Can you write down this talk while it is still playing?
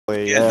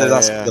Yeah,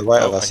 that's to the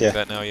right of us, I yeah.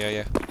 hear that now,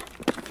 yeah.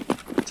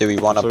 Do we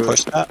want to So-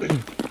 push that?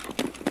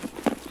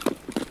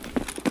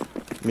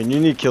 I mean, you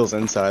need kills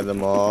inside the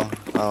mall.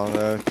 I don't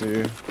know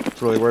if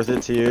it's really worth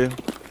it to you.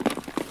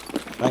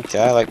 Okay,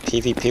 I like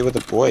PvP with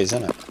the boys,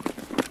 isn't it?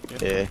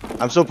 Yeah.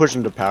 I'm still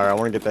pushing to power. I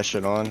want to get that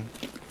shit on.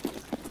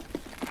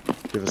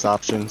 Give us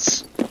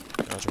options.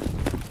 Roger.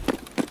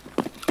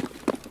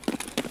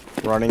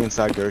 Running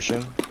inside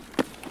Goshen.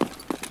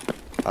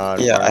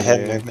 Yeah, I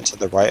had running. movement to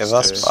the right of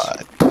us, Stairs.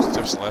 but...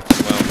 Steps left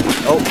as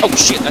well. Oh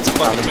shit, that's a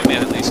fucking two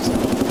man at least.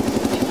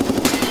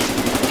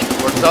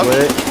 What's up?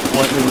 Lit.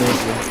 Point me,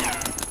 Mason.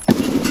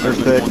 They're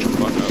thick.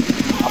 Fuck up.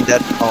 I'm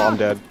dead. Oh, I'm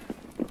dead.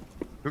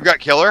 Who got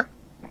Killer?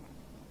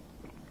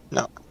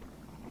 No.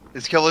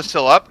 Is Killer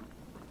still up?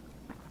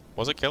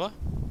 Was it killer?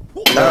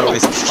 No,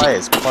 it's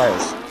players.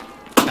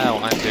 Ow,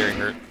 I'm very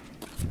hurt.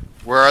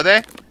 Where are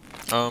they?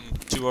 To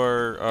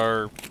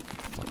our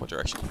fuck, what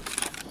direction?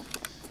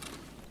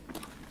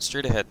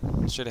 Straight ahead,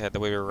 the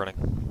way we were running.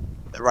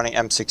 They're running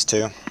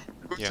M62.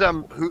 Who's Yeah.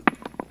 who?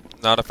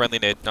 Not a friendly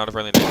nade, Killed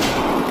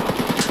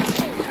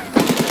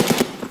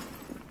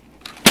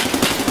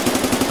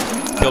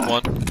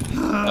one.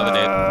 Another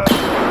nade.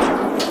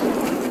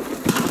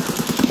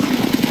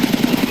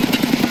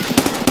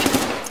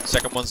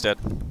 Second one's dead.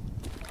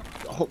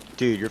 Oh,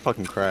 dude, you're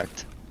fucking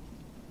cracked.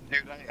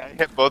 Dude, I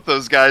hit both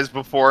those guys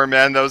before,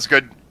 man. That was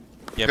good.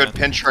 Yeah, Good man.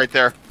 pinch right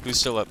there. Who's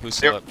still up? I'm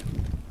still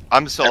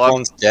up.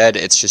 Everyone's dead,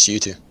 it's just you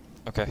two.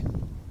 Okay.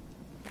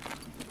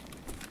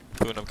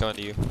 Boone, I'm coming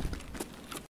to you.